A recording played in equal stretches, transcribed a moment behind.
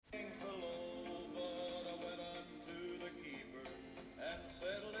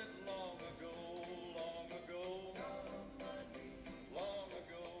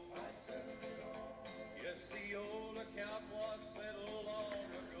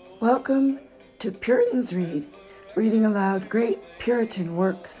Welcome to Puritans Read, reading aloud great Puritan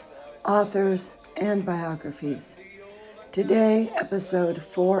works, authors, and biographies. Today, episode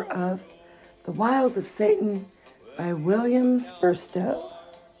 4 of The Wiles of Satan by William Spurstowe.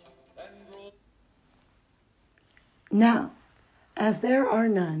 Now, as there are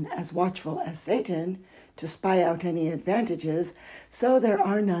none as watchful as Satan to spy out any advantages, so there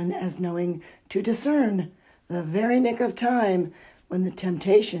are none as knowing to discern the very nick of time when the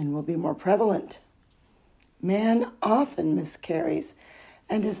temptation will be more prevalent. Man often miscarries,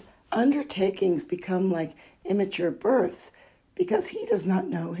 and his undertakings become like immature births because he does not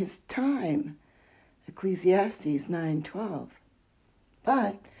know his time. Ecclesiastes 9:12.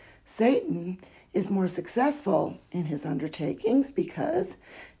 But Satan is more successful in his undertakings because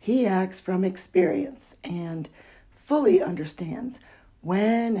he acts from experience and fully understands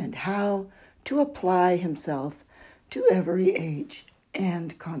when and how to apply himself to every age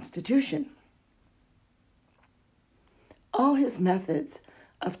and constitution. All his methods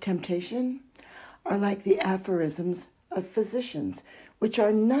of temptation are like the aphorisms of physicians, which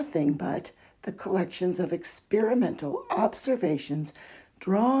are nothing but the collections of experimental observations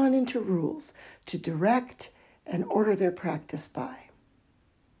drawn into rules to direct and order their practice by.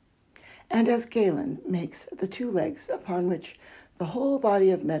 And as Galen makes the two legs upon which the whole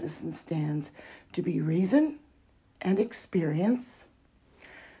body of medicine stands to be reason and experience,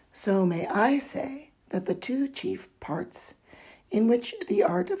 so may I say that the two chief parts in which the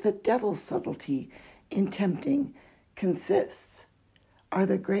art of the devil's subtlety in tempting consists are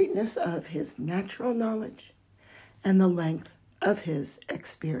the greatness of his natural knowledge and the length of his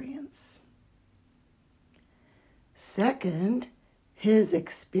experience. Second, his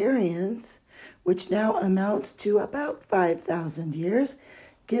experience, which now amounts to about 5,000 years,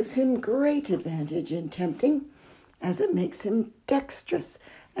 gives him great advantage in tempting, as it makes him dexterous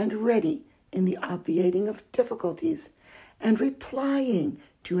and ready in the obviating of difficulties and replying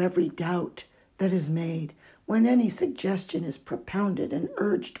to every doubt that is made when any suggestion is propounded and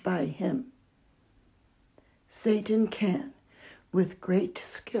urged by him. Satan can, with great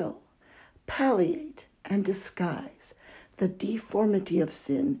skill, palliate and disguise the deformity of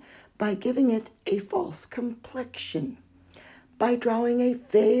sin by giving it a false complexion, by drawing a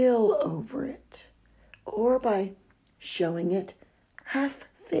veil over it, or by showing it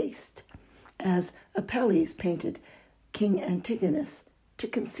half-faced, as Apelles painted King Antigonus to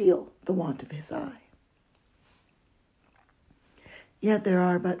conceal the want of his eye. Yet there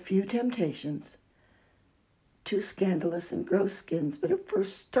are but few temptations, too scandalous and gross skins, but at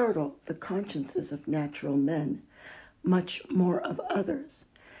first startle the consciences of natural men, much more of others,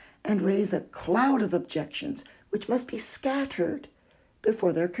 and raise a cloud of objections which must be scattered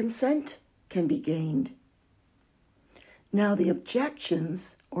before their consent can be gained. Now the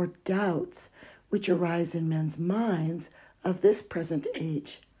objections or doubts which arise in men's minds of this present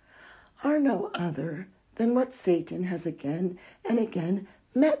age are no other than what Satan has again and again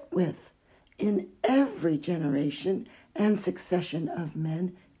met with in every generation and succession of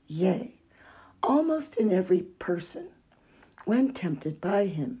men, yea, almost in every person, when tempted by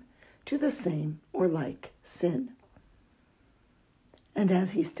him to the same or like sin. And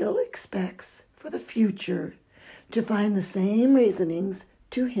as he still expects for the future to find the same reasonings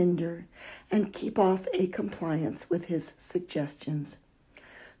to hinder and keep off a compliance with his suggestions,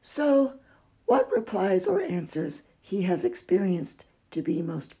 so what replies or answers he has experienced to be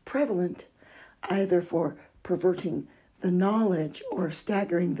most prevalent, either for perverting the knowledge or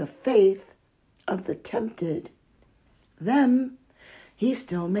staggering the faith of the tempted, them he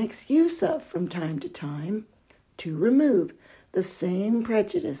still makes use of from time to time to remove the same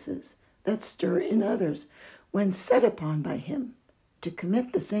prejudices that stir in others when set upon by him to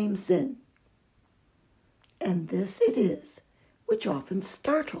commit the same sin. And this it is which often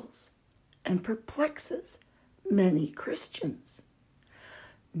startles and perplexes many Christians.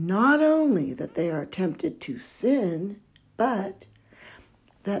 Not only that they are tempted to sin, but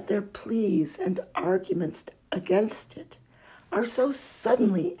that their pleas and arguments against it are so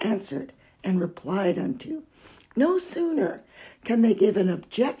suddenly answered and replied unto. No sooner can they give an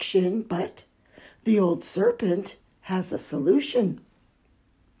objection, but the old serpent has a solution.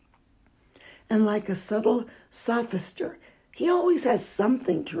 And like a subtle sophister, he always has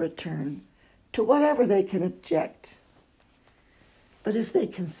something to return to whatever they can object. But if they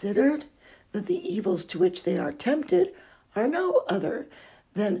considered that the evils to which they are tempted are no other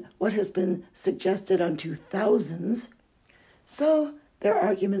than what has been suggested unto thousands, so their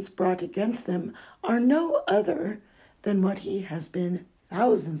arguments brought against them are no other than what he has been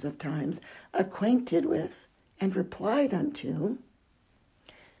thousands of times acquainted with and replied unto,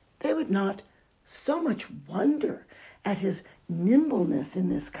 they would not so much wonder at his nimbleness in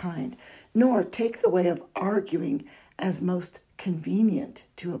this kind, nor take the way of arguing as most convenient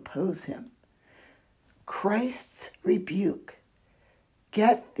to oppose him. Christ's rebuke,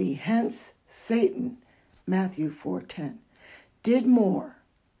 "Get thee hence, Satan," Matthew 4:10, did more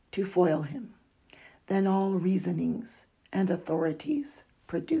to foil him than all reasonings and authorities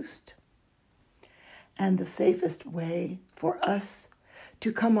produced. And the safest way for us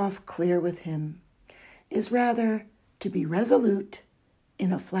to come off clear with him is rather to be resolute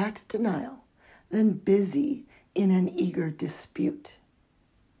in a flat denial than busy in an eager dispute.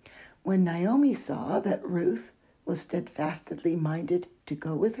 When Naomi saw that Ruth was steadfastly minded to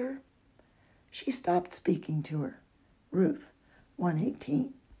go with her, she stopped speaking to her. Ruth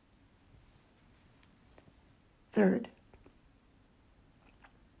 1:18. Third,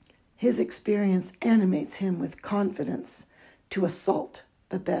 his experience animates him with confidence to assault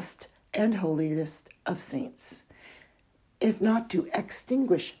the best and holiest of saints, if not to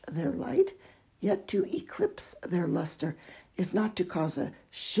extinguish their light, yet to eclipse their luster, if not to cause a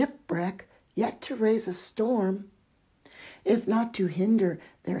shipwreck, yet to raise a storm, if not to hinder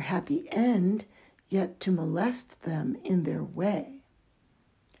their happy end, yet to molest them in their way.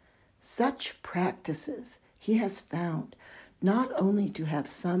 Such practices he has found not only to have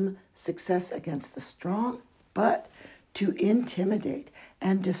some success against the strong, but to intimidate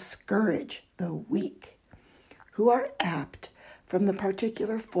and discourage the weak, who are apt, from the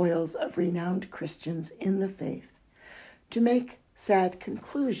particular foils of renowned Christians in the faith, to make sad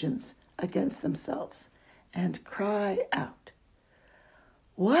conclusions against themselves and cry out,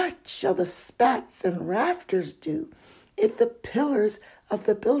 "What shall the spats and rafters do if the pillars of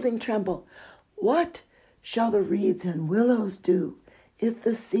the building tremble? What shall the reeds and willows do if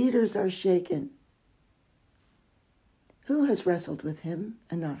the cedars are shaken?" Who has wrestled with him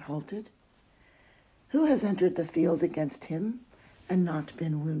and not halted? Who has entered the field against him and not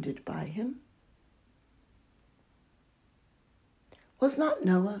been wounded by him? Was not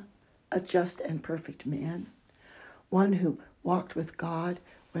Noah a just and perfect man, one who walked with God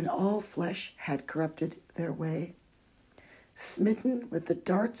when all flesh had corrupted their way, smitten with the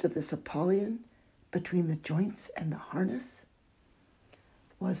darts of this Apollyon between the joints and the harness?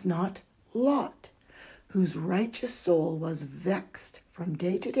 Was not Lot, whose righteous soul was vexed from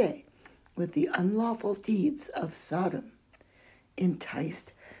day to day with the unlawful deeds of Sodom,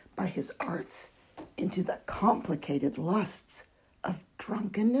 enticed by his arts into the complicated lusts of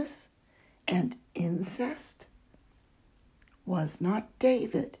drunkenness and incest? Was not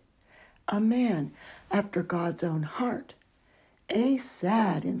David, a man after God's own heart, a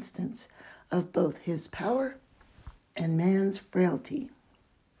sad instance of both his power and man's frailty?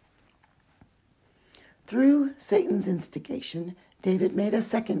 Through Satan's instigation, David made a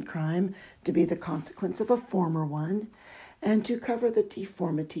second crime to be the consequence of a former one, and to cover the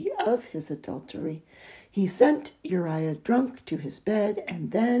deformity of his adultery, he sent Uriah drunk to his bed,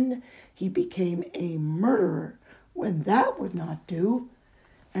 and then he became a murderer when that would not do,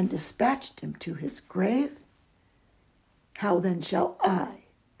 and dispatched him to his grave. How then shall I,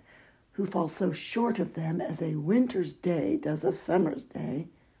 who fall so short of them as a winter's day does a summer's day,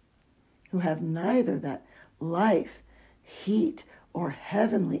 who have neither that life, heat, or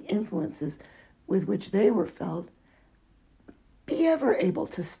heavenly influences with which they were filled, be ever able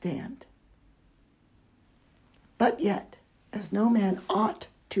to stand? But yet, as no man ought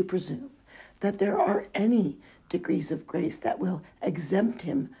to presume that there are any degrees of grace that will exempt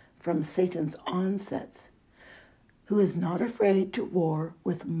him from Satan's onsets, who is not afraid to war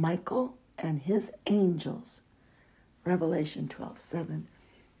with Michael and his angels, Revelation 12:7,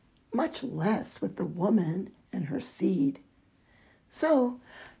 much less with the woman and her seed. So,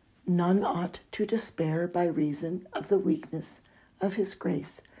 none ought to despair by reason of the weakness of his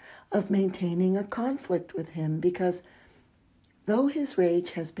grace of maintaining a conflict with him, because though his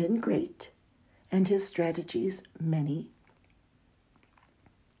rage has been great and his strategies many,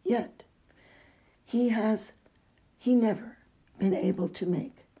 yet he never been able to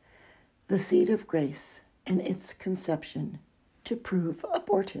make the seed of grace in its conception to prove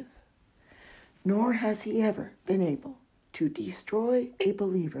abortive, nor has he ever been able to destroy a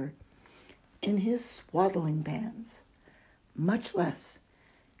believer in his swaddling bands, much less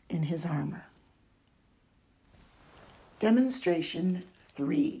in his armor. Demonstration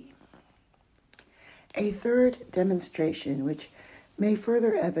 3. A third demonstration which may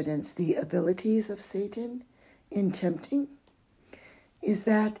further evidence the abilities of Satan in tempting is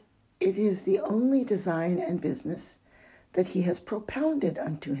that it is the only design and business that he has propounded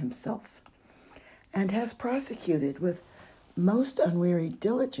unto himself, and has prosecuted with most unwearied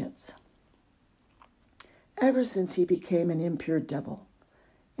diligence, ever since he became an impure devil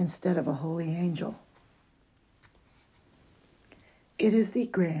instead of a holy angel. It is the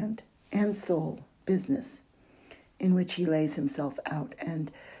grand and sole business in which he lays himself out,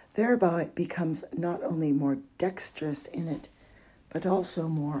 and thereby becomes not only more dexterous in it, but also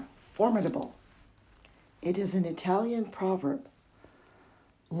more formidable. It is an Italian proverb: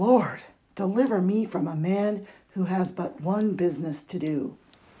 Lord, deliver me from a man who has but one business to do.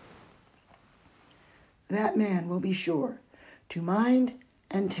 That man will be sure to mind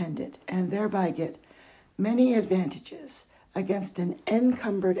and tend it, and thereby get many advantages against an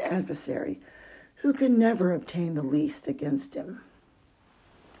encumbered adversary who can never obtain the least against him.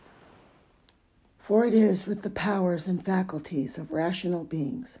 For it is with the powers and faculties of rational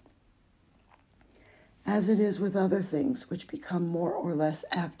beings, as it is with other things which become more or less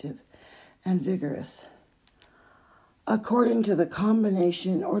active and vigorous, according to the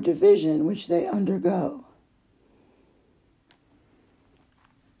combination or division which they undergo.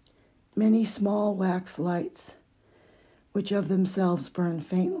 Many small wax lights, which of themselves burn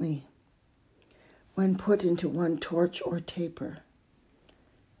faintly, when put into one torch or taper,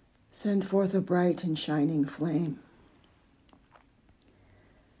 send forth a bright and shining flame.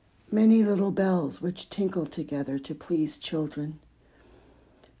 Many little bells which tinkle together to please children,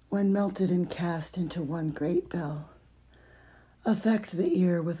 when melted and cast into one great bell, affect the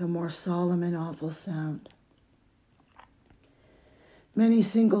ear with a more solemn and awful sound. Many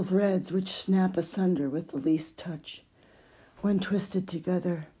single threads which snap asunder with the least touch, when twisted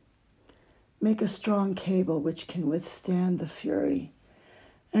together, make a strong cable which can withstand the fury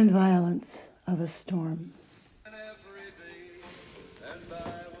and violence of a storm.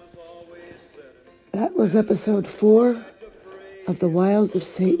 That was episode 4 of The Wiles of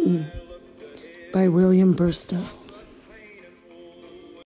Satan by William Spurstowe.